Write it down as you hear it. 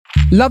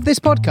Love this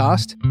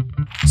podcast?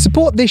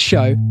 Support this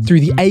show through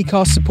the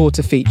Acast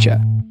supporter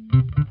feature.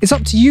 It's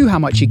up to you how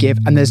much you give,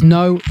 and there's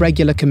no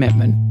regular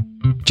commitment.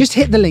 Just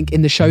hit the link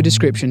in the show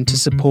description to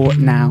support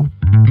now.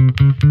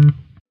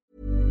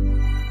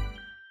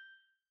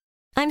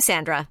 I'm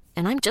Sandra,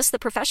 and I'm just the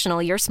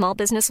professional your small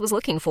business was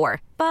looking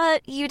for.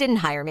 But you didn't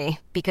hire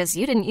me because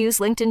you didn't use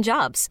LinkedIn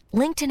Jobs.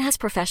 LinkedIn has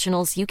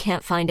professionals you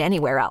can't find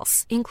anywhere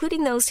else,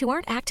 including those who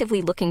aren't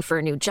actively looking for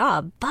a new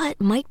job, but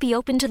might be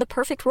open to the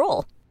perfect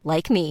role,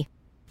 like me.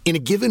 In a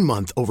given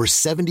month, over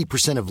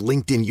 70% of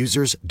LinkedIn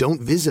users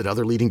don't visit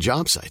other leading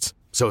job sites.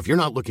 So if you're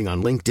not looking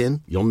on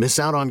LinkedIn, you'll miss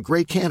out on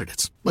great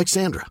candidates like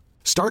Sandra.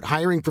 Start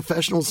hiring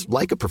professionals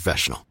like a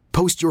professional.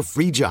 Post your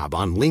free job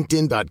on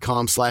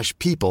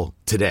linkedin.com/people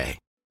today.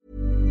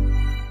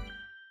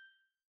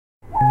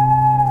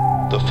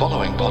 The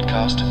following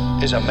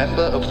podcast is a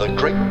member of the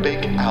Great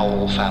Big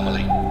Owl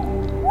family.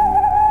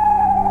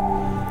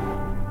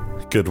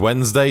 Good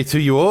Wednesday to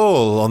you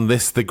all on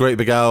this The Great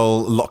Big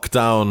Owl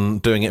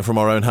Lockdown Doing It From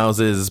Our Own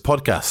Houses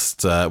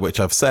podcast, which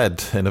I've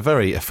said in a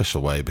very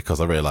official way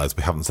because I realise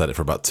we haven't said it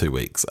for about 2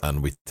 weeks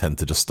and we tend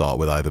to just start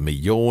with either me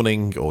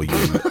yawning or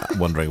you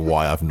wondering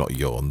why I've not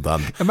yawned.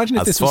 And imagine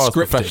if this was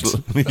scripted.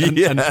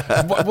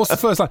 And what's the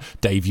first line?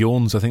 Dave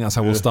yawns. I think that's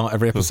how we'll start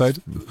every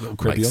episode.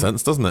 Makes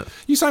sense, doesn't it?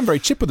 You sound very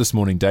chipper this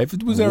morning, Dave.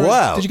 Did you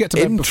get to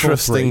bed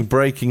interesting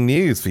breaking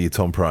news for you,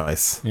 Tom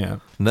Price. Yeah.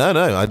 No,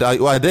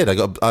 I did.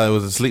 I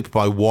was asleep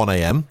by 1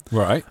 a.m.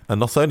 Right. And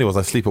not only was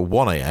I asleep at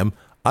 1 a.m,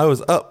 I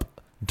was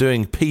up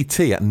doing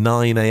PT at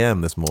 9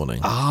 a.m. this morning.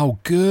 Oh,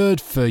 good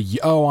for you.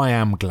 Oh, I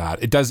am glad.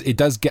 It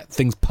does get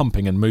things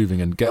pumping and moving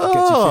and gets you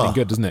feeling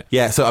good, doesn't it?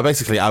 Yeah, so I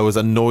was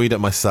annoyed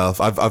at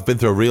myself. I've been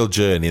through a real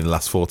journey in the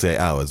last 48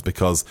 hours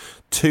because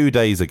 2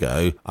 days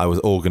ago, I was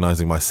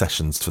organising my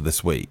sessions for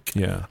this week.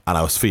 Yeah. And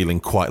I was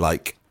feeling quite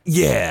like,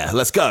 yeah,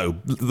 let's go.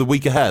 The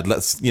week ahead,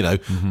 let's,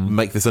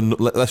 make this,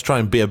 let's try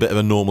and be a bit of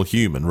a normal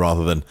human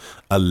rather than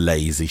a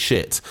lazy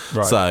shit.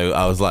 Right. So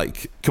I was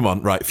like, come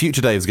on, right,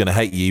 future Dave's going to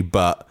hate you,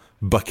 but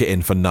buck it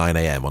in for 9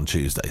 a.m. on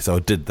Tuesday. So I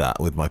did that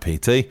with my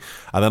PT.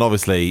 And then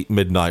obviously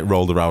midnight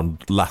rolled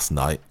around last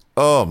night.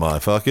 Oh my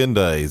fucking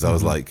days. I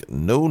was like,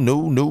 no.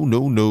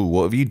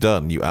 What have you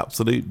done, you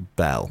absolute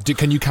bell?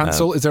 Can you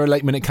cancel? Is there a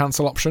late minute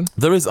cancel option?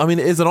 There is. I mean,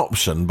 it is an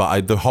option,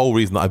 but the whole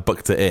reason that I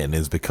booked it in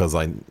is because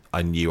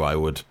I knew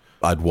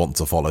I'd want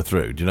to follow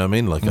through. Do you know what I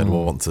mean? Like I'd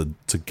want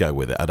to go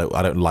with it. I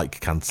don't like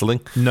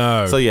cancelling.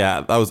 No. So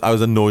yeah, I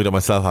was annoyed at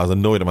myself. I was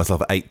annoyed at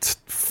myself at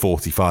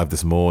 8:45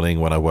 this morning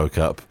when I woke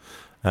up.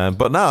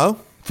 But now,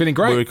 feeling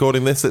great. We're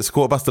recording this. It's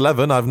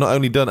 11:15. I've not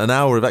only done an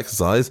hour of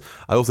exercise,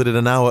 I also did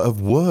an hour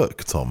of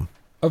work, Tom.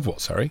 Of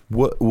what, sorry?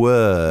 Work.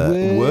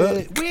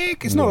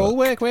 It's not all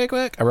work.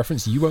 A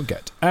reference you won't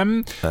get.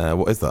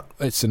 What is that?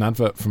 It's an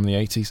advert from the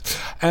 80s.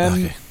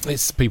 Okay.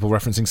 It's people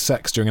referencing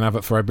sex during an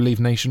advert for, I believe,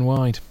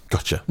 Nationwide.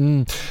 Gotcha.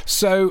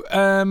 So,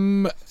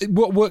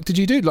 what work did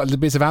you do? Like a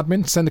bit of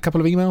admin? Send a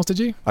couple of emails, did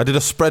you? I did a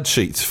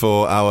spreadsheet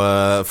for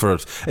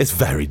it's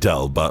very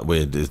dull, but we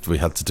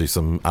had to do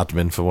some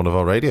admin for one of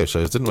our radio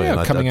shows, didn't we? Yeah,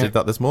 and I did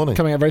that this morning.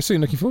 Coming out very soon.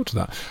 Looking forward to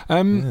that.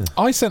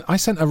 I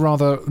sent a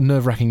rather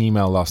nerve-wracking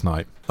email last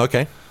night.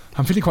 Okay.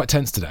 I'm feeling quite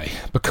tense today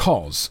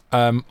because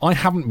I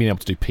haven't been able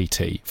to do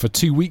PT for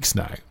 2 weeks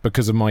now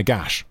because of my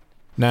gash.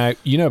 Now,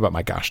 you know about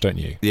my gash, don't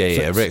you?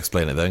 Yeah.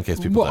 Re-explain it, though, in case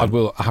people don't. I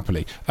will,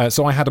 happily.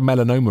 So I had a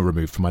melanoma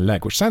removed from my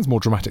leg, which sounds more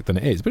dramatic than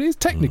it is, but it is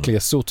technically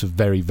a sort of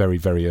very, very,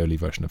 very early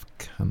version of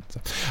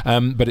cancer.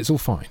 But it's all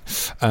fine.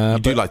 You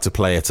do like to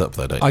play it up,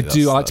 though, don't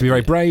you? I like to be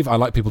very brave. I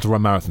like people to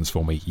run marathons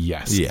for me.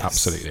 Yes.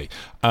 Absolutely.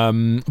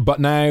 But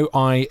now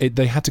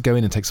they had to go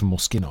in and take some more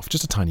skin off,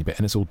 just a tiny bit,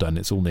 and it's all done.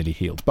 It's all nearly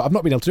healed. But I've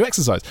not been able to do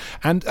exercise,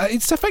 and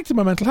it's affected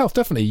my mental health.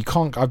 Definitely, you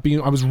can't. I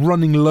was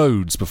running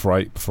loads before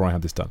I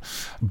had this done.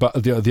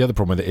 But the other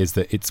problem with it is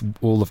that it's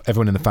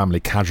everyone in the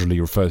family casually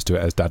refers to it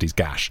as Daddy's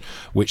gash,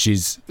 which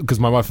is because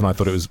my wife and I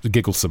thought it was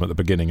gigglesome at the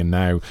beginning, and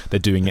now they're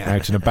doing it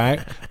out and about.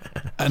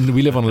 And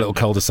we live on a little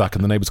cul-de-sac,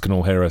 and the neighbours can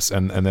all hear us,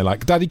 and they're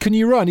like, "Daddy, can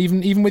you run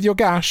even with your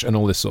gash?" and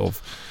all this sort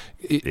of.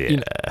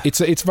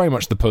 It's very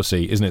much the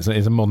pussy, isn't it?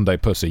 It's a modern day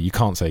pussy. You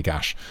can't say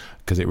gash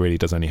because it really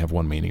does only have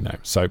one meaning now.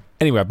 So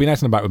anyway, I've been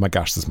out and about with my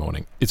gash this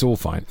morning. It's all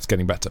fine. It's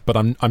getting better, but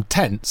I'm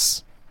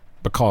tense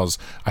because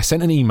I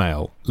sent an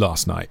email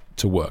last night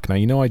to work. Now,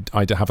 you know I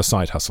have a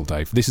side hustle,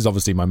 Dave. This is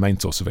obviously my main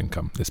source of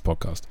income, this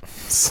podcast.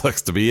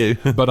 Sucks to be you.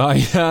 But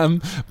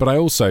I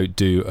also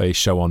do a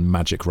show on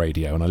Magic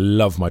Radio, and I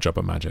love my job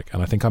at Magic.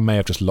 And I think I may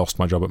have just lost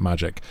my job at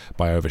Magic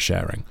by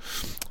oversharing.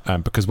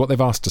 Because what they've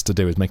asked us to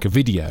do is make a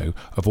video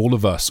of all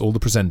of us, all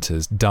the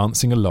presenters,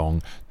 dancing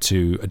along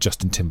to a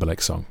Justin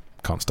Timberlake song,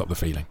 Can't Stop the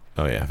Feeling.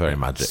 Oh yeah, very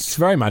magic. It's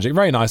very magic,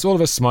 very nice. All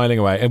of us smiling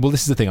away. And well,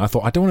 this is the thing. I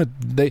thought I don't want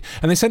to.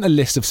 They sent a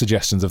list of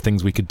suggestions of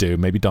things we could do.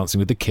 Maybe dancing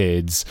with the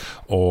kids,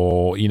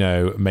 or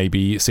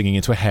maybe singing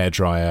into a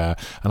hairdryer.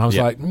 And I was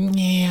like,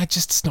 yeah,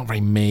 it's not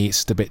very me. It's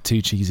just a bit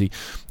too cheesy.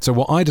 So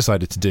what I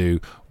decided to do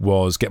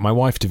was get my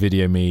wife to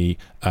video me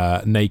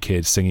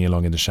naked singing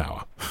along in the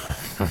shower.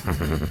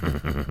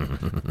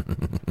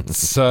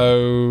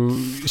 So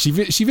she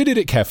videoed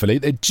it carefully.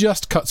 It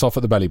just cuts off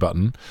at the belly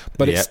button,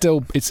 but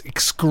it's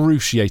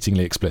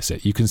excruciatingly explicit.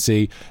 You can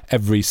see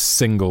every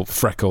single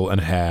freckle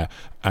and hair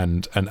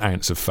and an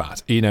ounce of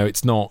fat.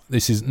 It's not.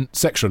 This is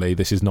sexually.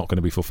 This is not going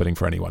to be fulfilling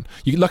for anyone.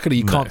 Luckily,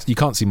 you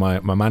can't see my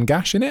man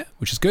gash in it,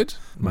 which is good.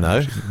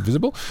 No,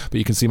 visible, but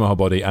you can see my whole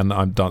body, and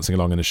I'm dancing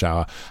along in the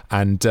shower.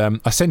 And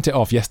I sent it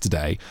off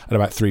yesterday at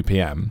about 3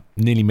 p.m.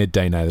 Nearly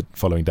midday now. The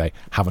following day,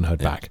 haven't heard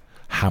back.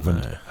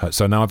 Haven't heard.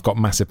 So now I've got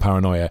massive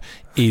paranoia.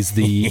 Is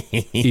the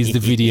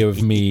video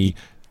of me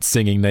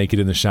singing naked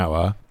in the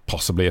shower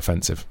possibly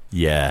offensive?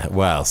 Yeah,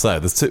 well, so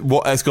there's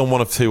it's gone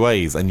one of two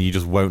ways, and you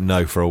just won't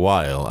know for a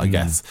while, I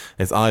guess.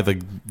 It's either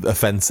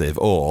offensive,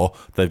 or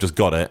they've just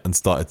got it and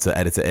started to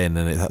edit it in,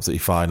 and it's absolutely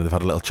fine, and they've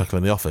had a little chuckle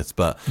in the office.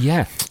 But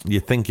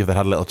you'd think if they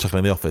had a little chuckle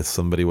in the office,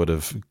 somebody would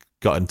have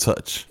got in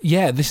touch.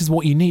 Yeah, this is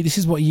what you need.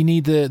 There's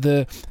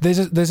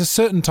a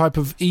certain type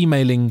of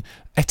emailing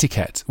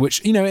etiquette, which,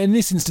 in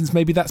this instance,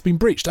 maybe that's been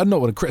breached. I don't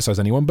want to criticise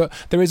anyone, but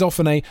there is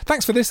often a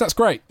thanks for this, that's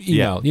great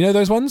email.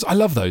 Those ones? I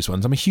love those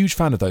ones. I'm a huge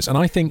fan of those. And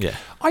I think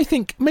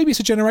maybe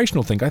it's a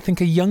generational thing. I think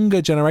a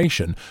younger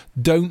generation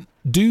don't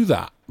do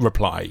that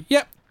reply.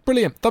 Yep.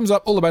 Brilliant. Thumbs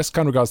up. All the best.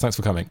 Kind regards. Thanks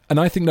for coming. And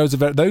I think those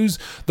are those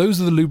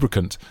are the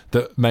lubricant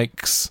that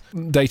makes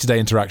day-to-day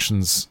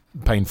interactions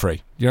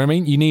pain-free. You know what I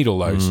mean? You need all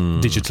those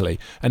digitally.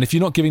 And if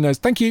you're not giving those,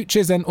 thank you,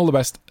 cheers then, all the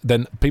best,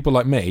 then people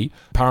like me,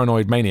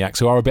 paranoid maniacs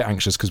who are a bit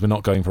anxious because we're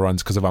not going for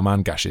runs because of our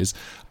man gashes,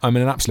 I'm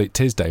in an absolute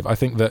tiz, Dave. I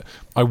think that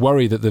I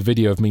worry that the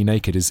video of me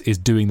naked is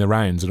doing the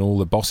rounds, and all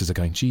the bosses are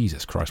going,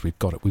 Jesus Christ, we've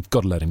got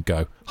to let him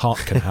go. Hart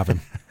can have him.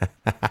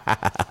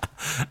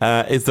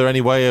 Is there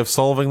any way of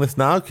solving this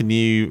now? Can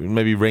you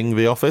maybe ring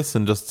the office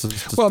and just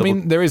well, I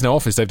mean, there is no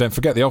office, Dave. Don't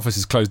forget, the office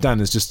is closed down.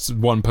 There's just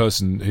one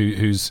person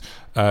who's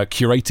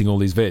curating all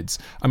these vids.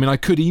 I mean, I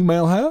could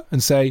email her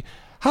and say,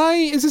 hi,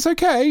 is this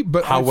okay?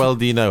 But how well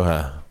do you know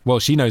her? Well,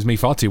 she knows me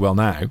far too well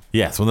now.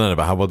 Yes, well, no,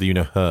 but how well do you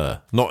know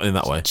her? Not in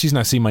that way. She's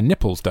now seen my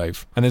nipples,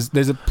 Dave. And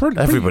there's a pretty...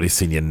 Everybody's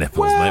seen your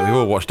nipples, mate. We've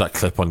all watched that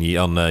clip on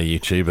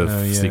YouTube of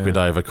Secret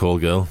Diary of a Call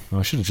Girl.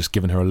 Well, I should have just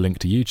given her a link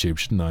to YouTube,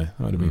 shouldn't I? That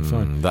would have been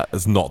fine. That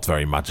is not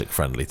very magic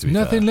friendly, to be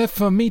fair. Nothing left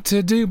for me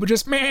to do but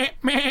just meh,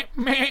 meh,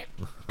 meh.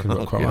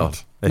 God.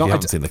 If you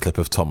haven't seen the clip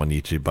of Tom on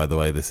YouTube, by the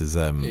way, this is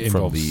from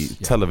the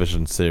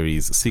television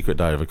series Secret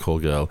Diary of a Call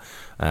Girl,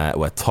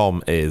 where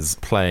Tom is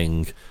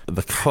playing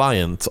the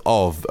client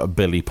of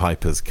Billie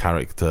Piper's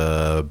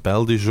character,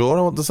 Belle du Jour,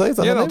 I want to say. Is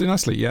that that'll do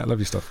nicely. Yeah,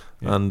 lovely stuff.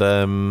 Yeah.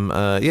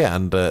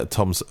 And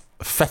Tom's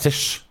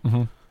fetish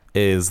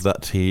is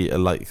that he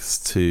likes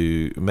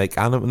to make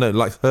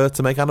likes her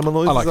to make animal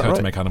noises. I like her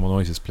to make animal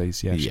noises,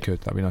 please. Yeah, she could.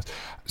 That'd be nice.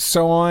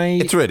 So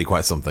it's really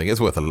quite something. It's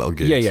worth a little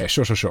Google. Yeah,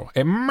 sure. So she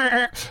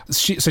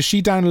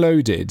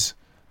downloaded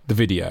the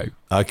video.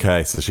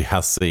 Okay, so she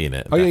has seen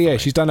it. Oh yeah,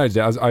 she's downloaded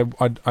it.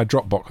 I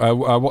Dropbox.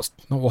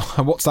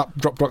 WhatsApp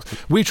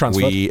Dropbox.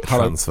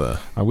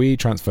 We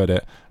transferred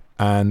it.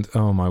 And,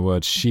 oh my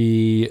word,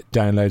 she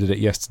downloaded it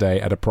yesterday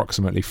at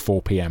approximately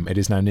 4 p.m. It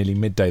is now nearly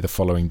midday the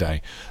following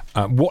day.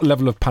 What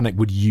level of panic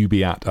would you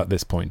be at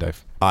this point,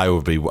 Dave?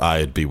 I'd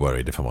be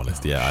worried, if I'm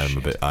honest. I'm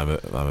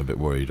a bit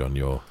worried on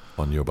your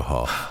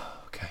behalf.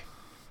 Okay.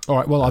 All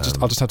right. Well, I'll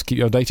just have to keep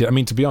you updated. I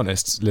mean, to be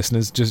honest,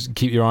 listeners, just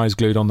keep your eyes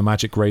glued on the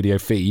Magic Radio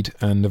feed,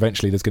 and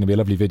eventually there's going to be a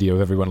lovely video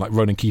of everyone like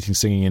Ronan Keating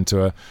singing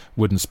into a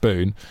wooden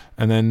spoon,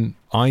 and then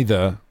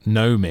either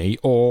know me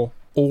or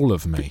all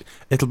of me.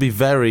 It'll be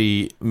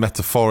very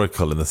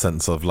metaphorical in the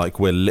sense of like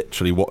we're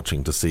literally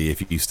watching to see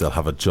if you still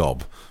have a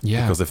job.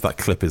 Yeah. Because if that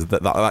clip is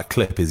that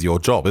clip is your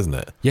job, isn't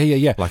it?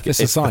 Yeah. Like it's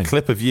if a sign. The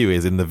clip of you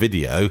is in the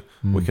video,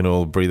 we can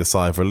all breathe a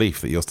sigh of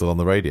relief that you're still on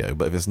the radio.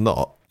 But if it's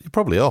not, you're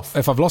probably off.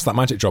 If I've lost that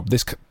magic job,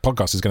 this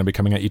podcast is going to be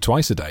coming at you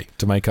twice a day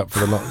to make up for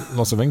the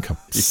loss of income.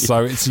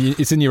 So it's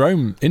in your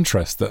own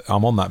interest that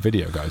I'm on that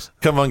video, guys.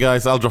 Come on,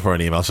 guys. I'll drop her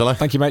an email, shall I?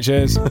 Thank you, mate.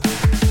 Cheers.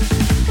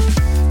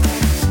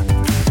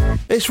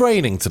 It's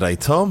raining today,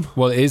 Tom.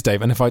 Well, it is,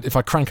 Dave. And if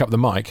I crank up the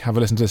mic, have a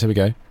listen to this. Here we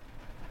go.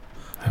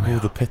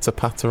 The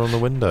pitter-patter on the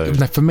window.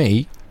 Now, for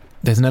me,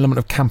 there's an element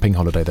of camping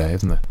holiday there,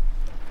 isn't there?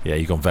 Yeah,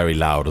 you've gone very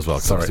loud as well.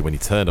 Because obviously when you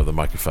turn up the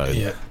microphone,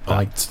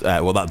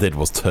 what that did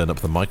was turn up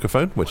the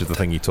microphone, which is the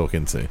thing you talk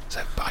into.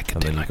 So I can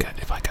do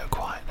if I go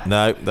quiet.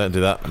 No, don't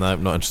do that. No,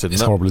 not interested in that.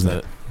 It's horrible, isn't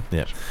it?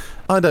 Yeah.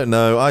 I don't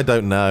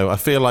know. I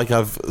feel like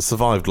I've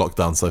survived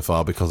lockdown so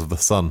far because of the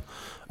sun,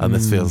 and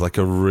this feels like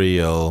a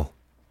real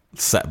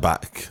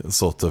setback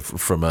sort of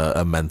from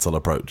a mental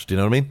approach. Do you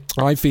know what I mean?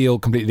 I feel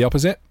completely the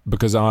opposite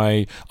because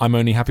I'm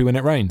only happy when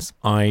it rains.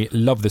 I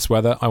love this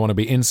weather. I want to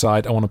be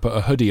inside. I want to put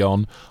a hoodie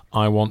on.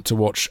 I want to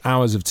watch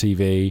hours of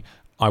TV.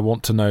 I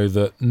want to know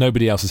that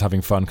nobody else is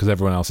having fun because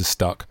everyone else is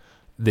stuck.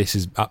 this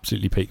is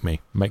absolutely peak me.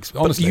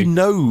 But you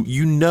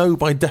know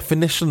by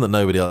definition that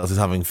nobody else is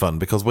having fun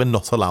because we're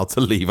not allowed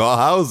to leave our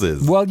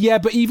houses. Well, yeah,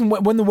 but even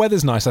when the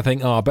weather's nice, I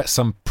think, I bet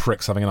some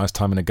prick's having a nice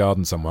time in a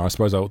garden somewhere. I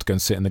suppose I ought to go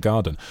and sit in the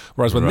garden.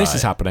 Whereas when this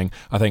is happening,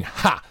 I think,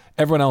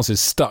 everyone else is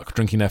stuck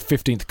drinking their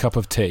 15th cup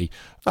of tea.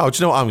 Oh, do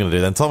you know what I'm going to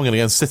do then, Tom? I'm going to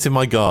go and sit in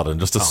my garden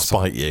just to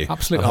spite you.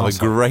 Absolutely. And have a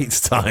great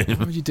time.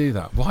 Why would you do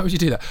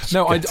that?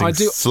 No, I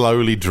do.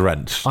 Slowly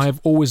drenched. I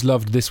have always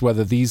loved this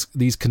weather,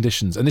 these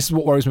conditions. And this is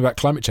what worries me about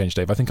climate change,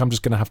 Dave. I think I'm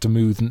just going to have to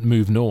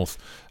move north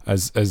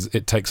as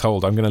it takes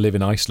hold. I'm going to live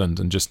in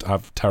Iceland and just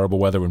have terrible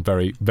weather and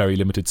very, very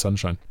limited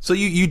sunshine. So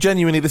you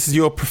genuinely, this is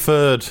your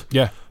preferred...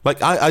 Yeah. Like,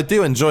 I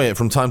do enjoy it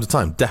from time to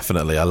time,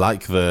 definitely. I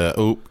like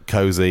the,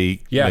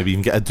 cosy, maybe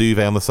even get a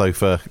duvet on the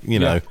sofa, you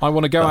know. I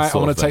want to go out, I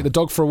want to take the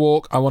dog for a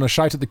walk, I want to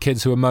shout at the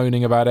kids who are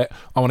moaning about it,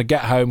 I want to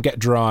get home, get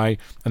dry,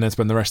 and then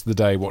spend the rest of the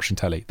day watching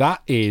telly.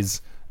 That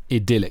is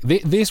idyllic.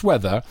 This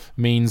weather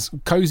means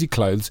cosy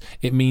clothes.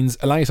 It means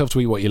allow yourself to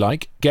eat what you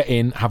like. Get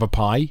in, have a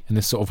pie in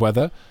this sort of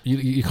weather.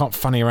 You can't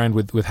fanny around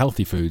with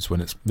healthy foods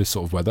when it's this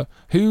sort of weather.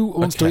 Who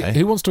wants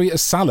to eat a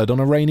salad on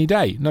a rainy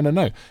day?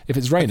 No. If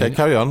it's raining, okay,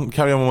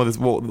 carry on with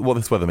what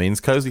this weather means.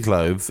 Cozy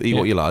clothes. Eat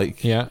what you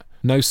like. Yeah.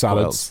 No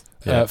salads.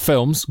 Yeah.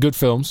 Films, good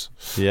films.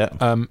 Yeah.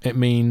 It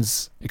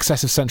means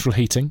excessive central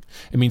heating.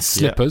 It means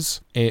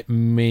slippers. Yeah. It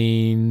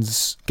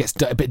means gets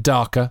a bit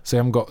darker, so you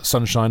haven't got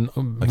sunshine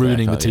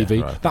ruining the TV.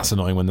 Yeah, right. That's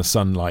annoying when the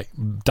sun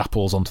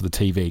dapples onto the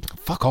TV.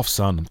 Fuck off,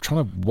 sun. I'm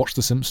trying to watch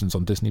The Simpsons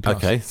on Disney+.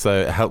 Okay,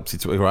 so it helps you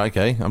to... Right,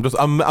 okay.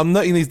 I'm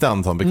noting these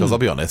down, Tom, because I'll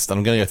be honest,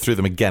 I'm going to go through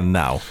them again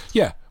now.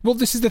 Yeah. Well,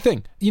 this is the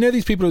thing. You know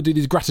these people who do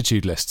these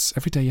gratitude lists?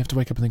 Every day you have to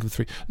wake up and think of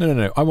 3.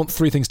 No. I want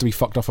 3 things to be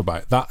fucked off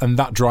about.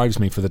 That drives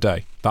me for the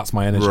day. That's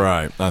my energy.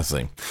 Right, I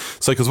see.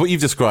 So, because what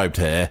you've described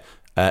here,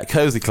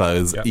 cosy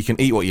clothes, you can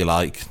eat what you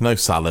like, no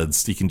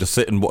salads, you can just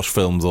sit and watch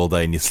films all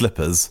day in your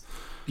slippers.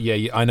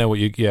 Yeah, I know what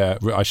you... Yeah,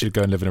 I should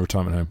go and live in a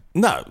retirement home.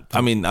 No, I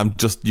mean,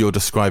 you're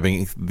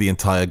describing the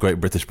entire Great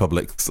British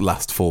public's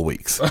last 4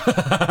 weeks.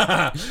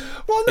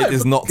 Well, no, it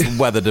is not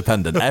weather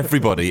dependent.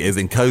 Everybody is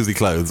in cosy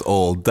clothes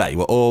all day.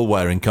 We're all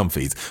wearing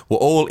comfies. We're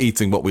all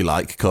eating what we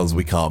like because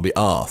we can't be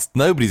arsed.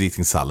 Nobody's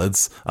eating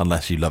salads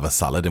unless you love a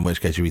salad, in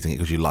which case you're eating it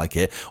because you like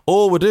it.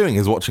 All we're doing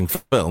is watching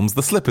films.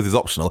 The slippers is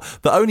optional.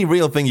 The only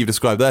real thing you've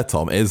described there,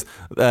 Tom, is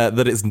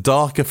that it's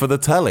darker for the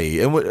telly.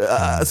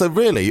 And so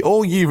really,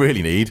 all you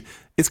really need...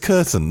 It's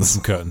curtains.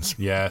 Curtains,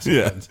 yes.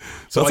 Yeah. Curtains.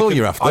 So that's all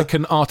you're after. I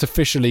can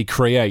artificially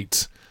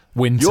create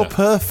winter. Your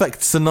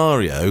perfect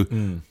scenario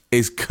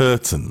is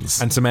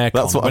curtains. And some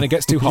aircon. When it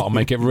gets too hot, I'll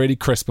make it really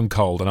crisp and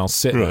cold, and I'll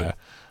sit there.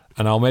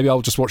 And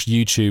I'll just watch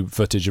YouTube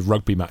footage of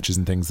rugby matches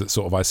and things that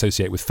sort of I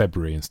associate with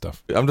February and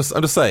stuff. I'm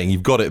just saying,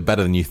 you've got it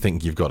better than you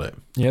think you've got it.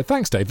 Yeah,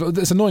 thanks, Dave.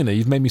 It's annoying that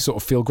you've made me sort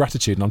of feel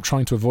gratitude, and I'm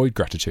trying to avoid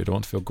gratitude. I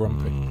want to feel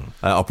grumpy.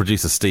 Our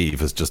producer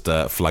Steve has just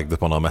flagged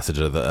up on our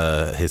messenger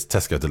that his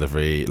Tesco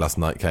delivery last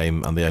night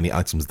came, and the only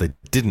items they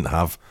didn't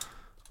have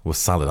were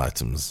salad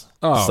items.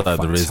 Oh, so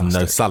fantastic. There is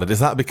no salad. Is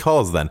that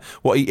because then?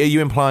 What are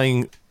you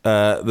implying?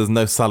 There's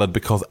no salad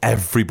because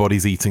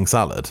everybody's eating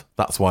salad.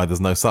 That's why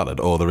there's no salad,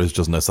 or there is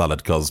just no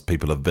salad because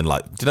people have been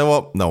like, do you know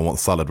what? No one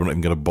wants salad. We're not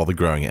even going to bother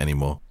growing it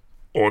anymore.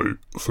 I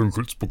think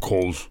it's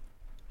because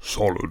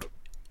salad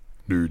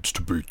needs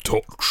to be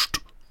touched,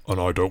 and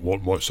I don't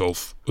want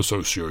myself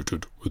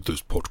associated with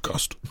this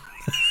podcast.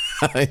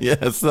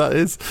 Yes, that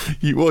is.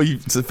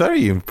 It's a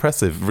very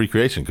impressive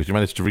recreation because you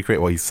managed to recreate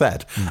what he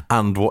said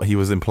and what he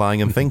was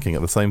implying and thinking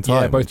at the same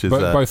time.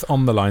 Yeah, both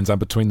on the lines and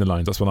between the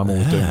lines. That's what I'm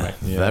always doing, mate.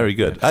 Yeah. Very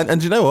good.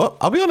 And you know what?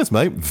 I'll be honest,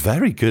 mate.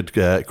 Very good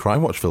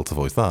Crime Watch filter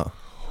voice, that.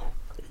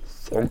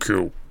 Thank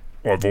you.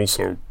 I've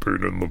also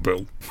been in the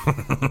bill.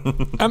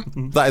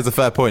 That is a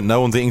fair point.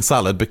 No one's eating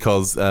salad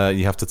because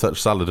you have to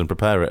touch salad and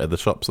prepare it at the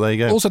shop, so there you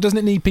go. Also, doesn't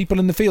it need people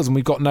in the fields? And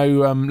we've got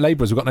no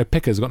labourers, we've got no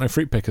pickers, we've got no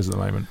fruit pickers at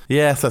the moment.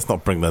 Yes, let's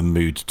not bring the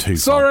mood too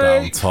far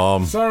down,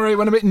 Tom. Sorry,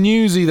 went a bit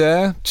newsy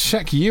there.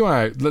 Check you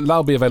out.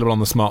 That'll be available on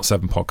the Smart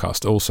 7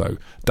 podcast, also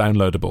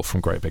downloadable from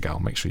Great Big Al.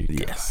 Make sure you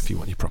go if you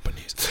want your proper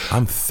news.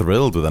 I'm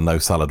thrilled with a no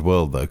salad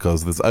world, though,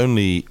 because there's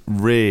only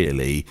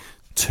really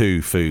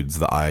 2 foods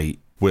that I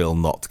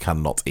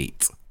cannot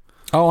eat.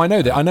 Oh, I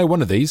know that. I know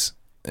one of these.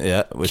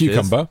 Yeah,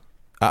 cucumber.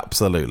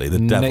 Absolutely, the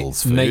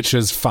devil's food.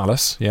 Nature's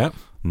phallus. Yeah.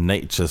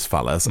 Nature's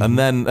phallus. And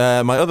then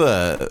my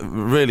other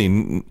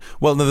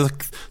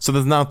so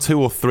there's now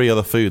 2 or 3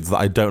 other foods that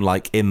I don't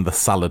like in the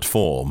salad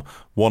form.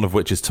 One of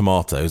which is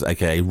tomatoes,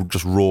 aka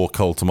just raw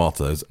cold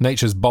tomatoes.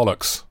 Nature's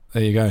bollocks.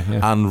 There you go.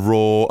 Yeah. And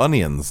raw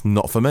onions,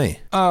 not for me.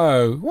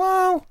 Oh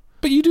well.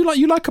 But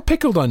you like a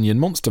pickled onion,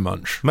 Monster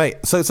Munch. Mate,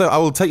 so I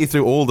will take you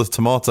through all the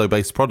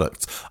tomato-based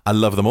products. I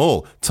love them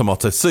all.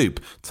 Tomato soup,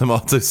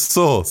 tomato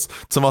sauce,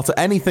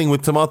 anything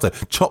with tomato.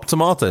 Chopped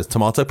tomatoes,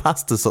 tomato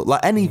pasta sauce,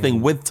 like anything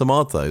with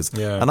tomatoes.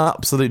 Yeah. An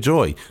absolute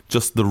joy.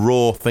 Just the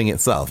raw thing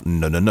itself.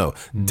 No.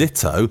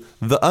 Ditto,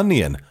 the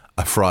onion.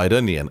 A fried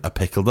onion, a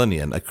pickled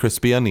onion, a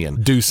crispy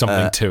onion. Do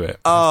something to it.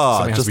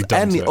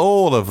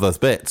 All of those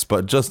bits,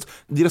 but you're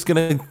just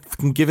going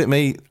to give it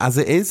me as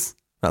it is?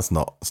 It's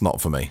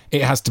not for me.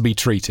 It has to be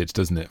treated,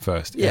 doesn't it?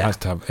 First, Yeah.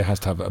 It has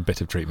to have a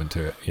bit of treatment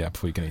to it,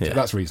 before you can eat it.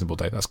 That's reasonable,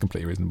 Dave. That's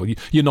completely reasonable.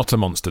 You're not a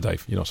monster,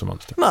 Dave. You're not a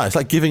monster. No, it's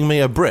like giving me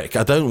a brick.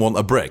 I don't want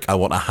a brick. I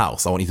want a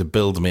house. I want you to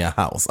build me a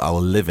house. I'll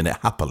live in it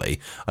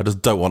happily. I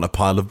just don't want a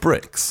pile of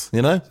bricks.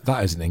 You know?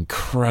 That is an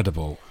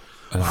incredible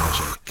analogy.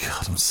 Oh,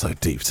 God, I'm so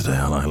deep today,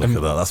 aren't I? Look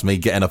at that. That's me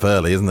getting up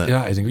early, isn't it?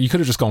 Yeah, you could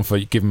have just gone for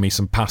giving me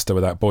some pasta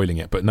without boiling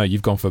it, but no,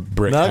 you've gone for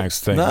brick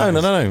house thing. No.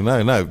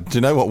 Do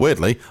you know what?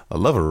 Weirdly, I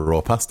love a raw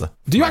pasta.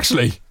 Do you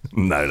actually?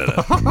 No.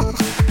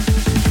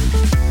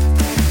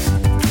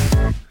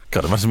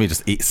 God, imagine me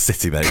just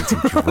sitting there eating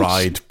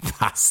dried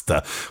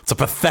pasta. What a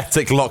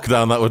pathetic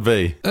lockdown that would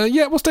be.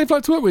 What's Dave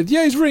like to work with?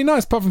 Yeah, he's really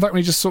nice, apart from the fact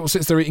when he just sort of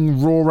sits there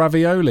eating raw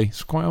ravioli.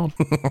 It's quite odd.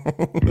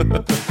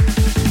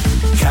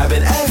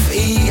 Cabin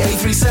FE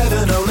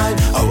 83709.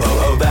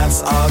 Oh,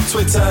 that's our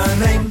Twitter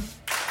name.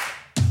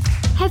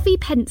 Heavy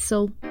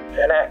Pencil.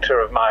 An actor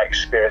of my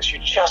experience, you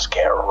just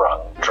get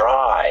wrung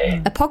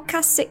dry. A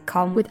podcast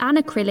sitcom With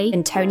Anna Crilly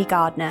and Tony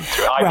Gardner.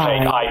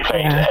 I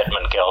played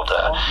Edmund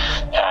Gilder,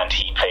 and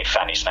he played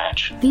Fanny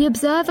Snatch. The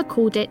Observer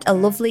called it A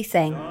lovely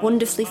thing.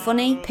 Wonderfully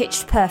funny,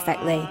 pitched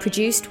perfectly,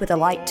 produced with a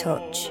light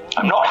touch.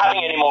 I'm not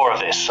having any more of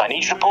this. I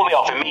need you to pull me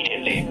off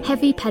immediately.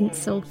 Heavy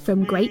Pencil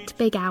from Great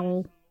Big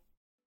Owl.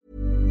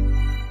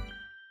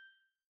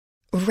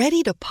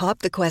 Ready to pop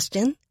the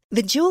question?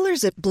 The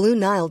jewelers at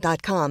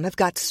BlueNile.com have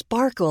got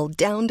sparkle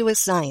down to a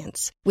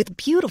science with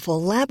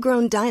beautiful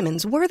lab-grown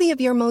diamonds worthy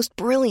of your most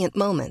brilliant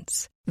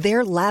moments.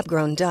 Their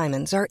lab-grown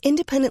diamonds are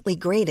independently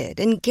graded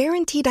and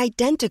guaranteed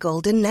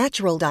identical to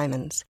natural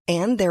diamonds,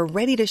 and they're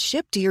ready to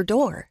ship to your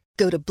door.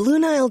 Go to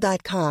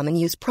BlueNile.com and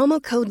use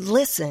promo code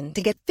LISTEN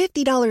to get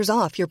 $50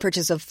 off your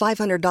purchase of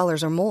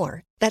 $500 or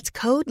more. That's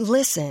code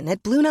LISTEN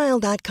at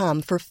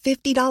BlueNile.com for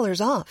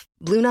 $50 off.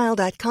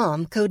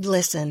 BlueNile.com, code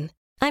LISTEN.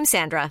 I'm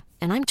Sandra,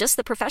 and I'm just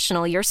the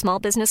professional your small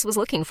business was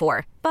looking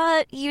for.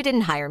 But you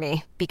didn't hire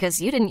me because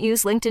you didn't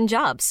use LinkedIn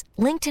Jobs.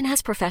 LinkedIn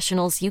has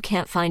professionals you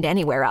can't find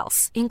anywhere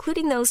else,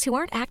 including those who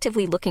aren't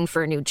actively looking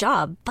for a new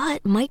job,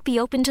 but might be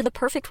open to the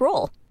perfect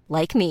role,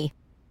 like me.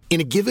 In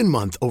a given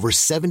month, over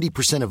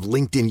 70% of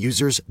LinkedIn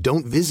users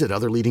don't visit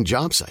other leading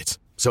job sites.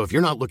 So if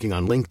you're not looking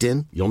on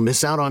LinkedIn, you'll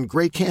miss out on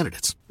great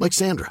candidates like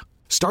Sandra.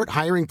 Start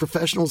hiring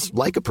professionals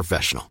like a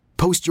professional.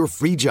 Post your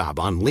free job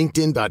on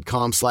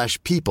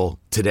linkedin.com/people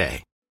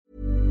today.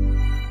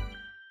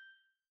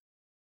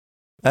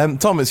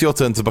 Tom, it's your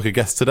turn to book a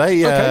guest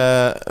today.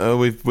 Okay.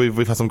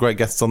 We've had some great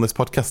guests on this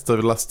podcast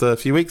over the last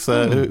few weeks.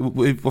 What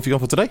have you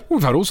got for today?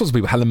 We've had all sorts of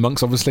people. Helen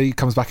Monks obviously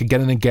comes back again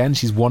and again.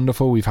 She's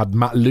wonderful. We've had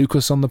Matt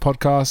Lucas on the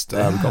podcast.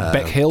 We've got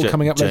Beck Hill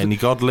coming up later. Janie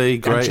Godley,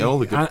 great.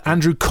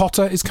 Andrew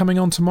Cotter is coming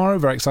on tomorrow.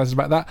 Very excited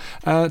about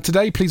that.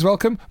 Today, please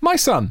welcome my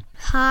son.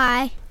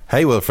 Hi.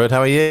 Hey, Wilfred, how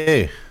are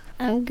you?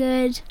 I'm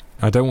good.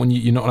 I don't want you.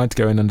 You're not allowed to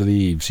go in under the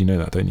eaves. You know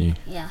that, don't you?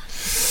 Yeah.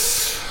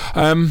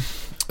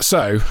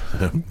 So,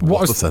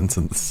 what a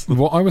sentence.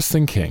 What I was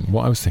thinking.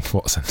 What a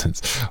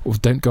sentence. Well,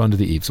 don't go under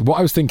the eaves. What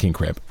I was thinking,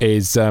 Crib,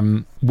 is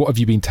what have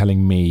you been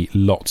telling me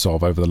lots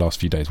of over the last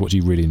few days? What do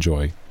you really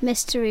enjoy?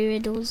 Mystery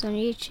riddles on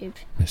YouTube.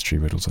 Mystery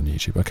riddles on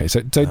YouTube. Okay,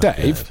 so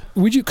Dave,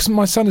 would you? Because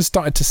my son has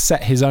started to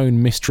set his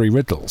own mystery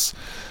riddles.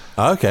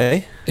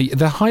 Okay,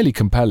 they're highly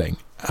compelling.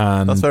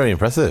 And that's very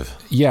impressive.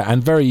 Yeah,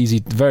 and very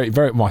easy. Very.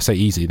 Well, I say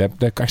easy. They're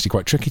actually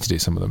quite tricky to do,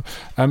 some of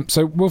them.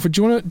 So, Wilfred,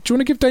 do you want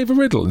to give Dave a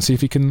riddle and see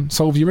if he can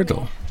solve your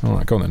riddle? All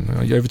right, go on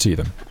then. Over to you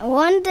then.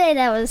 One day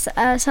there was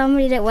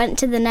somebody that went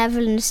to the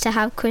Netherlands to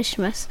have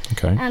Christmas.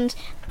 Okay. And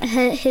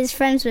his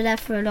friends were there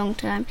for a long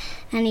time,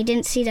 and he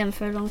didn't see them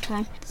for a long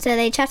time. So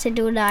they chatted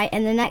all night,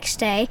 and the next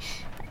day,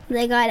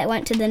 the guy that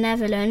went to the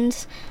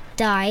Netherlands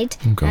died,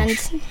 and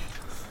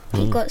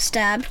he got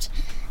stabbed.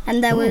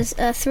 And there was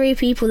 3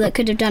 people that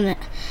could have done it.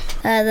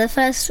 The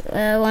first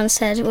one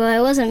said, well,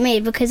 it wasn't me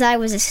because I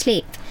was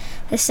asleep.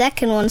 The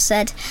second one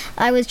said,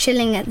 I was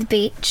chilling at the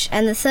beach.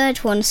 And the third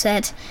one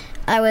said,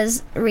 I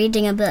was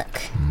reading a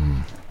book.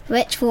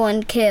 Which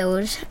one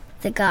killed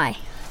the guy?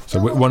 So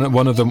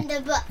one of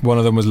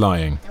them was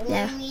lying.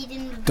 Yeah.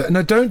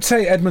 No, don't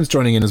say Edmund's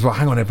joining in as well.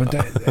 Hang on, Edmund.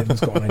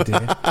 Edmund's got an idea.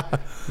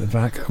 The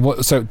back.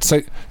 What? So do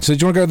you want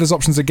to go with those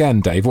options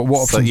again, Dave? What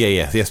options?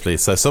 Yes,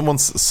 please. So someone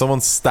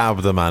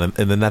stabbed a man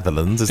in the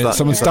Netherlands.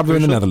 Someone stabbed him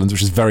in the Netherlands,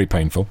 which is very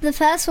painful. The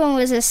first one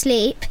was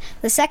asleep.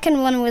 The second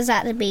one was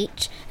at the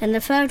beach, and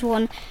the third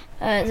one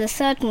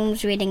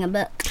was reading a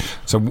book.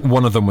 So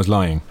one of them was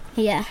lying.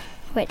 Yeah.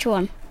 Which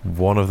one?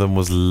 One of them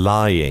was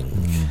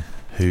lying.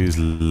 Who's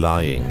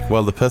lying?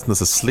 Well, the person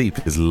that's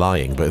asleep is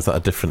lying, but is that a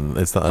different?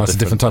 That's a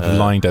different type of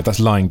lying down. That's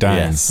lying down.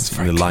 Yes, that's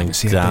very lying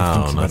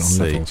down. I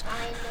see.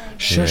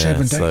 Shush,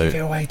 Edmund, don't give it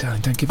away,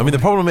 darling. Don't give it away. The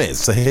problem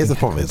is, here's the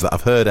problem is that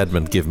I've heard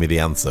Edmund give me the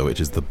answer, which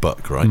is the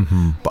book, right?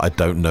 Mm-hmm. But I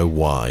don't know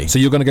why. So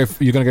you're going to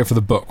go for the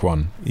book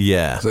one.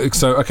 Yeah.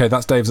 So okay,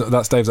 that's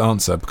Dave's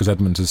answer because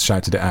Edmund has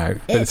shouted it out.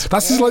 This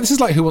is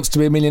like Who Wants to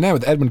Be a Millionaire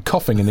with Edmund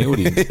coughing in the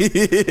audience.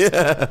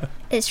 Yeah.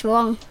 It's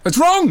wrong. It's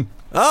wrong.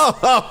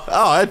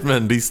 Oh,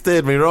 Edmund, he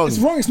steered me wrong. It's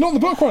wrong. It's not the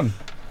book one.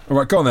 All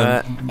right, go on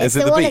then. It's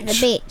the one at the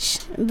beach,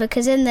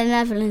 because in the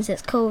Netherlands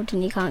it's cold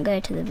and you can't go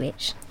to the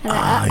beach. And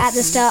at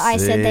the start I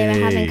said they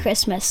were having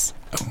Christmas.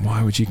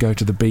 Why would you go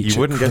to the beach? You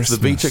wouldn't go to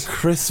the beach at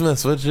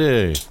Christmas, would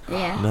you?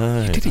 Yeah.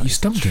 No. You did it. You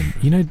stumped him.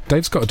 You know,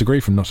 Dave's got a degree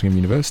from Nottingham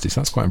University,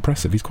 so that's quite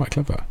impressive. He's quite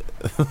clever.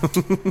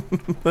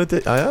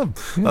 I am.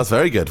 Yeah. That's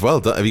very good. Well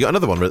done. Have you got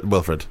another one,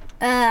 Wilfred?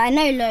 I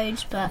know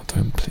loads, but...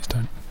 Please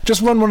don't.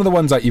 Just run one of the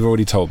ones out you've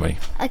already told me.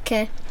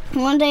 Okay.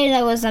 One day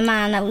there was a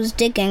man that was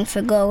digging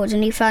for gold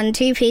and he found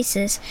 2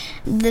 pieces.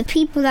 The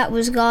people that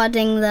was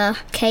guarding the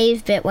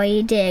cave bit where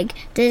you dig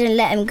didn't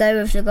let him go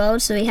with the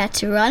gold, so he had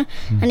to run.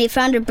 And he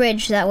found a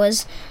bridge that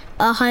was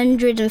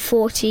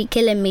 140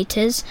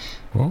 kilometres,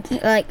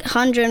 like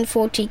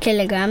 140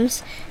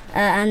 kilograms.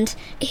 And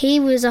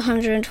he was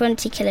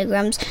 120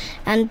 kilograms,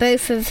 and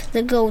both of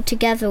the gold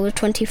together was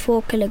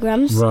 24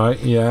 kilograms. Right,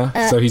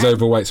 yeah. So he's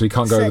overweight, so he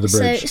can't go over the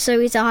bridge.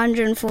 So he's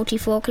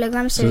 144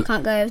 kilograms, so he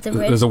can't go over the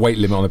bridge. There's a weight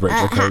limit on the bridge,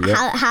 okay,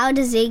 yeah. How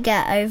does he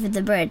get over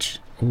the bridge?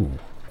 Ooh.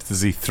 Does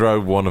he throw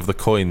one of the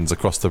coins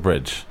across the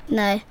bridge?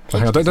 No.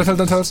 Hang on, don't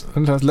tell us.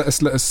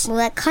 Let us. Well,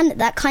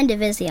 that kind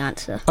of is the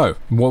answer. Oh,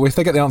 well, if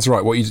they get the answer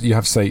right, what you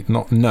have to say,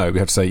 not no, we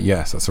have to say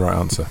yes, that's the right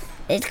answer.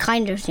 It's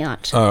kind of the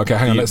answer. Oh, okay,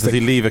 hang on. Does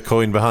he leave a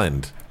coin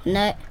behind?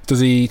 No.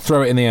 Does he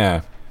throw it in the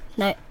air?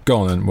 No.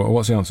 Go on then.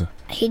 What's the answer?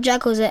 He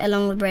juggles it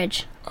along the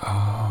bridge.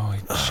 Oh,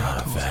 he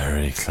juggles.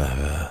 Very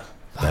clever.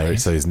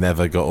 So he's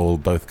never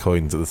got both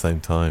coins at the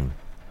same time.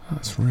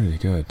 That's really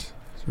good.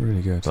 It's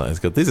really good. That is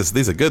good.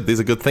 These are good.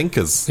 These are good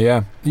thinkers. Yeah.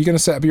 Are you going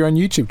to set up your own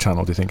YouTube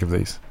channel, do you think, of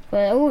these?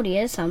 Well, there already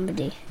is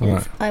somebody.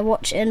 Right. I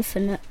watch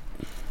Infinite.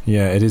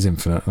 Yeah, it is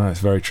Infinite. That's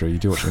very true. You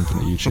do watch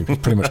Infinite YouTube.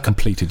 You've pretty much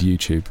completed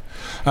YouTube.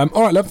 All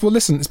right, love. Well,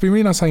 listen, it's been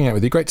really nice hanging out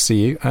with you. Great to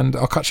see you, and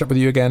I'll catch up with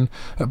you again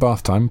at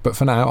bath time. But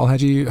for now, I'll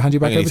hand you back over to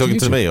YouTube. Are you talking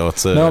to me or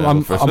to...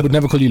 No, I would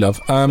never call you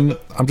love. I'm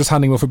just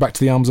handing Wilfred back to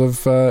the arms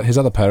of his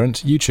other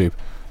parent, YouTube.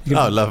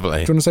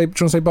 Lovely. Do you want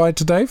to say bye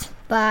to Dave?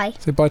 Bye.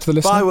 Say bye to the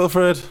listener. Bye,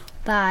 Wilfred.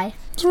 Bye.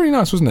 It's really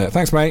nice, wasn't it?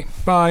 Thanks, mate.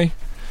 Bye.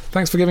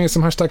 Thanks for giving us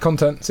some hashtag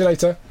content. See you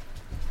later.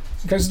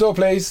 Close the door,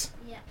 please.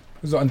 Yeah.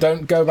 And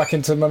don't go back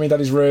into Mummy and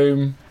Daddy's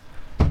room.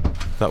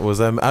 That was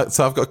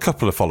so I've got a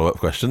couple of follow-up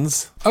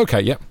questions.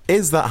 Okay, yep.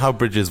 Is that how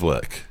bridges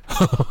work?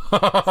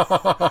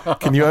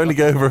 Can you only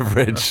go over a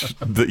bridge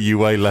that you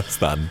weigh less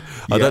than?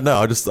 I don't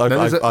know.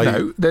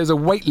 There's a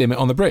weight limit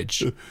on the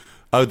bridge.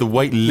 Oh, the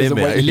weight limit. There's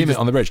a weight limit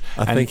on the bridge.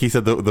 I think he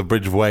said that the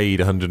bridge weighed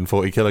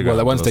 140 kilograms. Well,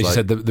 at one stage he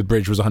said the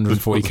bridge was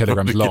 140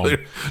 kilograms long.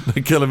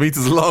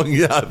 Kilometres long,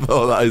 yeah. I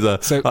thought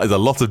that is a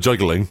lot of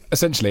juggling.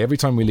 Essentially, every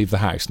time we leave the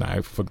house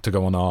now to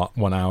go on our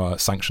 1 hour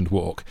sanctioned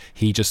walk,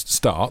 he just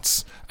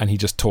starts and he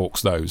just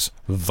talks those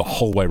the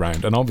whole way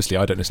round. And obviously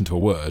I don't listen to a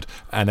word,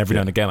 and every now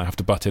and again I have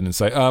to butt in and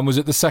say, was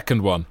it the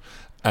second one?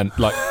 And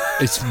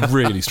it's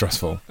really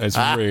stressful. It's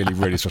really,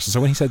 really stressful.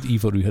 So when he said that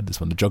you've already heard this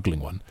one, the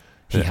juggling one,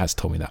 he has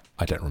told me that.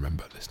 I don't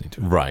remember listening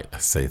to it. Right, I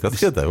see. That's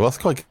good, though. Well, that's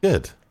quite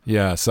good.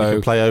 Yeah, so... You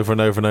can play over and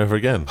over and over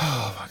again.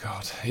 Oh, my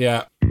God.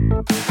 Yeah. Do you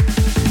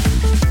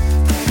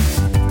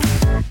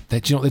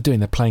know what they're doing?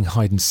 They're playing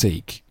hide and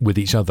seek with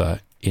each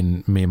other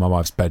in me and my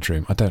wife's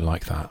bedroom. I don't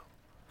like that.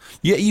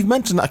 Yeah, you've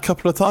mentioned that a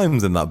couple of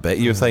times in that bit.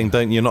 You were saying,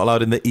 you're not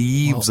allowed in the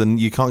eaves, and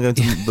you can't go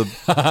into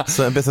the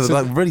certain bits of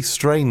the really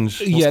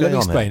strange. Let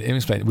me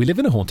explain. We live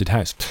in a haunted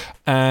house,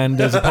 and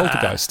there's a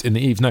poltergeist in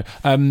the eaves. No,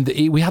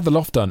 we had the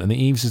loft done, and the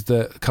eaves is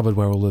the cupboard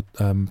where all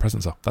the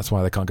presents are. That's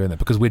why they can't go in there,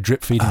 because we're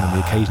drip feeding them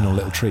the occasional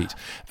little treat.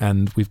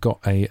 And we've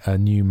got a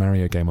new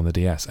Mario game on the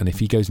DS, and if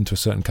he goes into a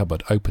certain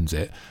cupboard, opens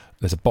it,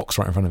 there's a box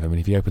right in front of him, and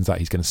if he opens that,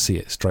 he's going to see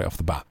it straight off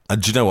the bat.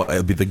 And do you know what?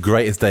 It'll be the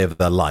greatest day of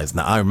their lives.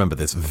 Now, I remember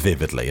this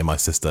vividly, and my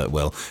sister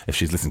will, if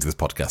she's listening to this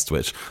podcast,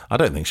 which I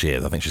don't think she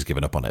is. I think she's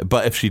given up on it.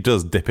 But if she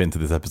does dip into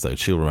this episode,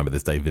 she'll remember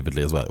this day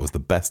vividly as well. It was the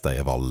best day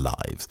of our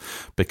lives,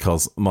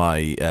 because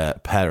my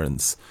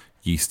parents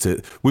used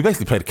to... We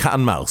basically played cat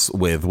and mouse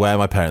with where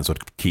my parents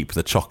would keep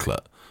the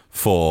chocolate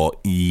for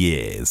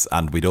years,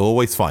 and we'd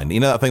always find,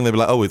 that thing, they'd be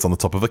like, it's on the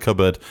top of a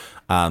cupboard,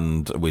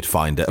 and we'd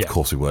find it. Of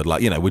course we would.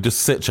 We'd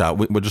just sit out,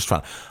 we're just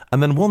trying.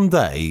 And then one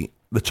day,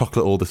 the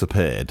chocolate all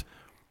disappeared,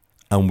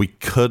 and we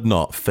could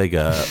not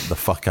figure the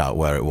fuck out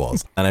where it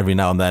was. And every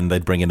now and then,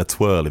 they'd bring in a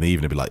twirl in the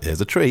evening and be like,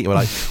 here's a treat. And we're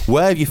like,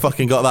 where have you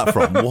fucking got that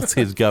from? What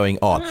is going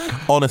on?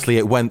 Honestly,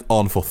 it went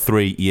on for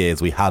 3 years.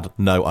 We had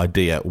no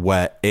idea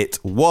where it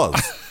was.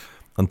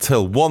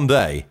 Until one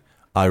day,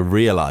 I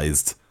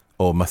realised...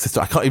 or my sister,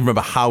 I can't even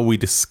remember how we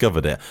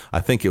discovered it. I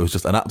think it was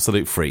just an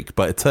absolute freak.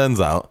 But it turns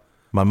out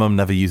my mum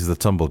never uses a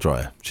tumble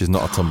dryer. She's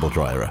not a tumble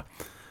dryer.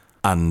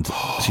 And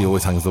she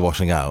always hangs the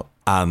washing out.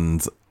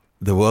 And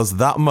there was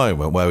that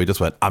moment where we just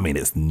went,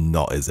 it's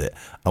not, is it?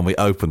 And we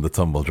opened the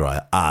tumble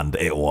dryer, and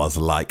it was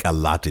like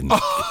Aladdin's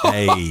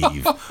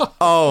cave.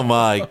 Oh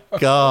my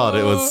God,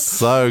 it was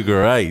so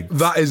great.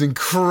 That is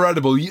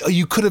incredible.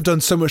 You could have done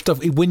so much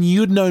stuff. When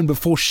you'd known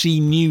before she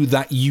knew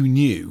that you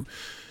knew,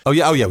 Oh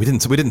yeah, we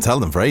didn't tell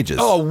them for ages.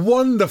 Oh,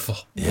 wonderful.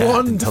 Yeah,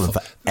 wonderful. didn't tell them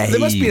for ages. There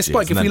must be a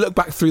spike if you look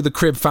back through the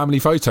crib family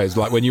photos,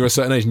 like when you were a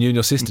certain age and you and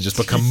your sister just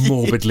become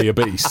morbidly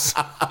obese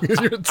because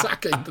you're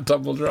attacking the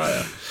tumble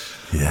dryer.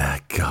 Yeah,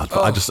 God.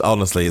 Oh. I just,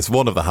 honestly, it's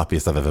one of the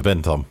happiest I've ever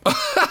been, Tom.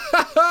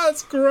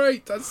 That's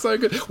great. That's so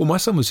good. Well, my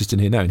son was just in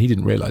here now and he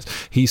didn't realise.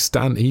 He's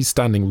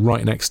standing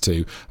right next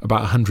to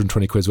about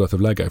 120 quid's worth of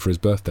Lego for his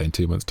birthday in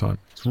 2 months' time.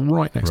 It's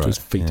right next to his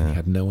feet and he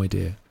had no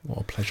idea.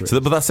 What a pleasure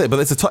But that's it. But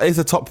it's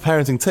a top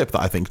parenting tip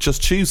that I think.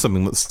 Just choose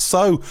something that's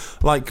so,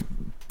 like,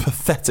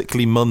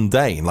 pathetically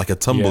mundane, like a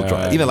tumble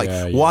dryer. You know,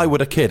 why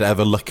would a kid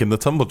ever look in the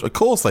tumble dryer? Of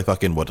course they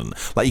fucking wouldn't.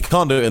 Like, you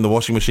can't do it in the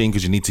washing machine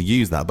because you need to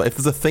use that. But if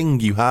there's a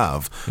thing you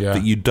have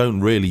that you don't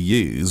really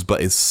use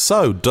but is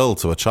so dull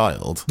to a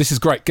child. This is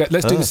great.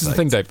 Let's do this as a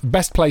thing, Dave.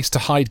 Best place to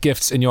hide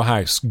gifts in your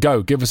house.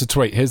 Go, give us a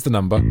tweet. Here's the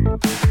number.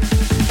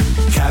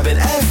 Cabin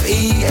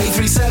FE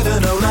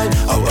 83709.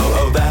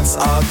 Oh, that's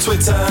our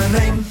Twitter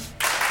name.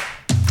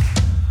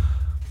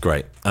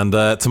 Great. And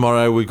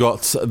tomorrow we've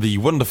got the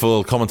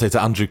wonderful commentator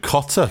Andrew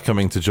Cotter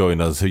coming to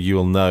join us, who you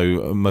will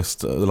know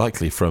most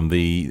likely from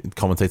the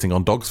commentating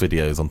on dogs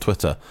videos on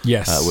Twitter.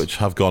 Yes. Which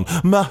have gone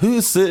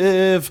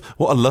massive.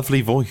 What a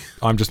lovely voice.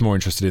 I'm just more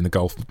interested in the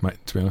golf,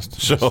 mate, to be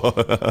honest. Sure.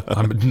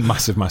 I'm a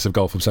massive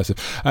golf obsessive.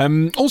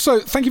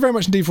 Also, thank you very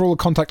much indeed for all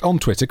the contact on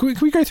Twitter. Can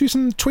we go through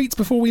some tweets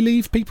before we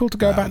leave people to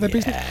go about their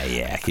business?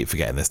 Yeah, I keep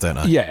forgetting this, don't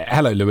I? Yeah.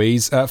 Hello,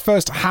 Louise.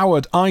 First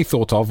Howard I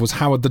thought of was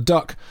Howard the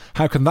Duck.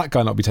 How can that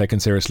guy not be taken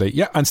seriously?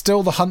 Yeah, and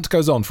still the hunt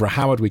goes on for a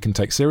Howard we can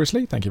take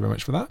seriously. Thank you very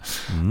much for that.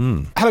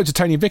 Hello to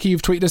Tony and Vicky,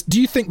 you've tweeted us. Do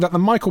you think that the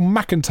Michael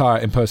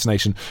McIntyre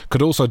impersonation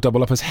could also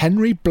double up as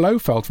Henry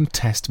Blofeld from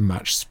Test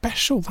Match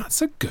Special?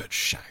 That's a good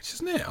shout,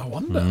 isn't it? I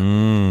wonder.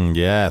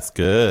 Yeah, it's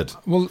good.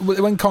 Well,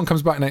 when Con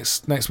comes back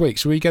next week,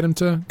 should we get him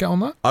to get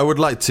on that? I would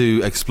like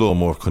to explore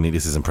more of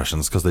Cornelius's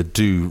impressions because they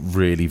do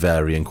really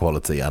vary in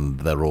quality and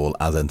they're all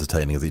as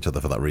entertaining as each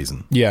other for that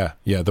reason. Yeah,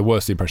 the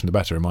worse the impression, the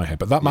better in my head.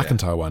 But that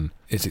McIntyre one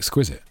is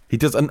exquisite. He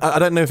does, and I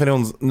don't know if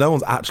no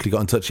one's actually got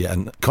in touch yet.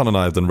 And Con and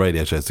I have done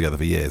radio shows together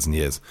for years and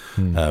years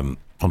on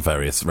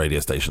various radio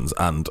stations,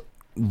 and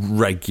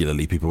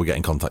regularly people will get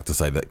in contact to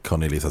say that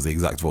Cornelius has the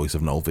exact voice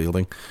of Noel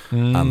Fielding,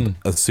 and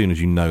as soon as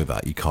you know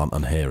that, you can't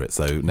unhear it.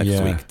 So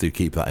next week, do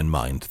keep that in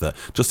mind, that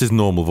just his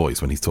normal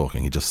voice when he's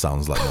talking, he just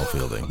sounds like Noel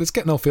Fielding. Let's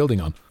get Noel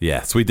Fielding on.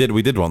 Yes, we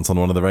did once on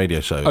one of the radio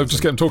shows. Oh,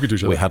 just get them talking to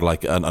each other. We had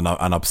like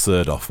an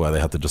absurd off where they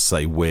had to just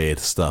say weird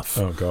stuff.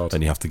 Oh God!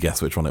 And you have to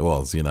guess which one it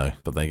was, you know.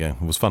 But there you go.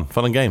 It was fun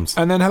and games.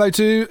 And then hello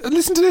to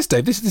listen to this,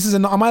 Dave. This is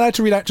am I allowed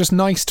to read out just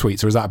nice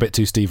tweets, or is that a bit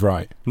too Steve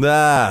Wright?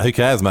 Nah, who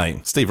cares,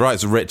 mate? Steve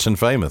Wright's rich and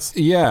famous.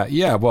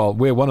 Yeah. Well,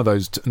 we're one of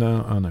those.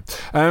 No.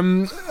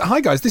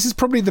 Hi guys, this is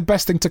probably the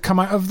best thing to come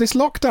out of this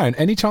lockdown.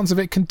 Any chance of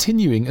it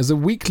continuing as a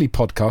weekly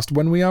podcast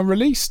when we are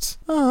released?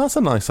 Oh, that's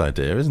a nice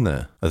idea, isn't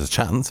it? There's a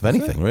chance of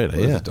anything,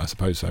 really. Yeah, I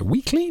suppose so.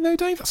 Weekly, though,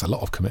 Dave? That's a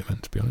lot of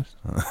commitment, to be honest.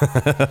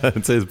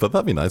 It is, but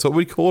that'd be nice. What would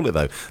we call it,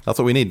 though? That's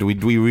what we need. Do we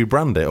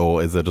rebrand it,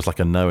 or is there just like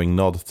a knowing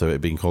nod to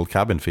it being called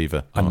Cabin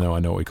Fever? I know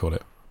what we call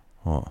it.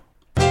 What?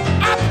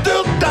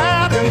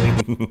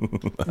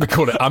 We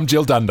call it I'm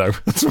Jill Dando.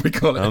 That's what we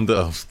call it. Oh,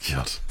 God.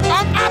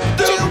 I'm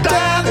Jill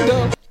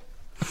Dando.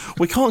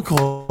 We can't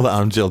call it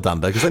I'm Jill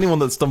Dando because anyone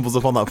that stumbles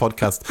upon that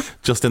podcast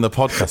just in the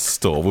podcast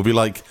store will be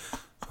like,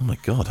 oh my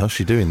God, how's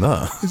she doing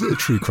that? Is it a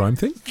true crime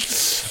thing?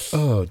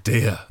 Oh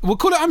dear. We'll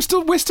call it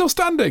We're Still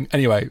Standing.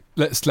 Anyway,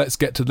 let's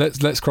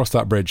cross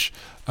that bridge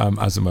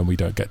as and when we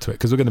don't get to it,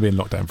 because we're going to be in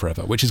lockdown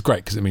forever, which is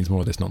great because it means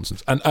more of this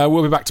nonsense. And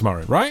we'll be back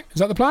tomorrow, right? Is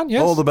that the plan?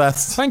 Yes. All the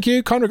best. Thank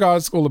you. Kind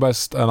regards. All the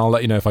best. And I'll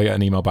let you know if I get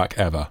an email back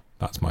ever.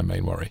 That's my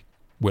main worry.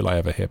 Will I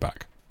ever hear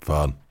back?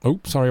 Fun. Oh,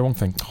 sorry, wrong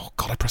thing. Oh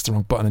God, I pressed the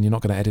wrong button and you're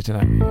not going to edit it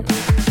out.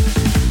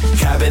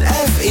 Cabin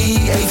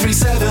FE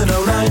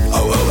 83709.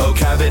 Oh,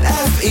 Cabin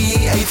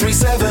FE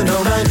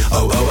 83709.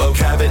 Oh,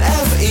 Cabin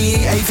FE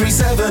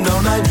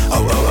 83709.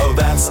 Oh,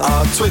 that's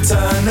our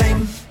Twitter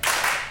name.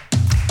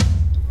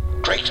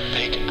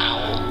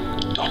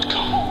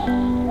 GreatBigOwl.com.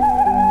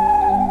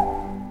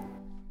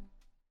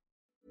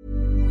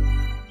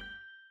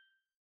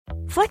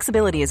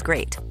 Flexibility is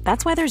great.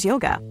 That's why there's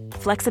yoga.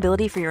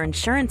 Flexibility for your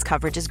insurance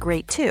coverage is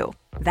great too.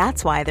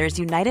 That's why there's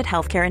United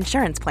Healthcare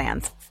Insurance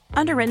Plans.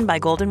 Underwritten by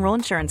Golden Rule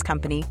Insurance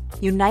Company,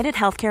 United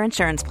Healthcare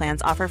Insurance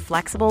Plans offer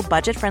flexible,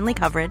 budget-friendly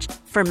coverage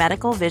for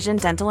medical, vision,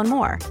 dental, and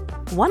more.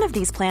 One of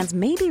these plans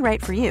may be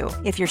right for you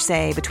if you're,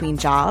 say, between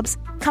jobs,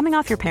 coming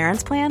off your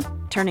parents' plan,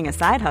 turning a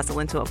side hustle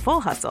into a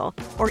full hustle,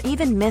 or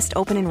even missed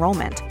open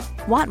enrollment.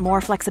 Want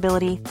more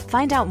flexibility?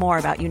 Find out more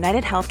about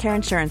United Healthcare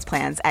Insurance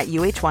Plans at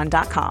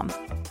uh1.com.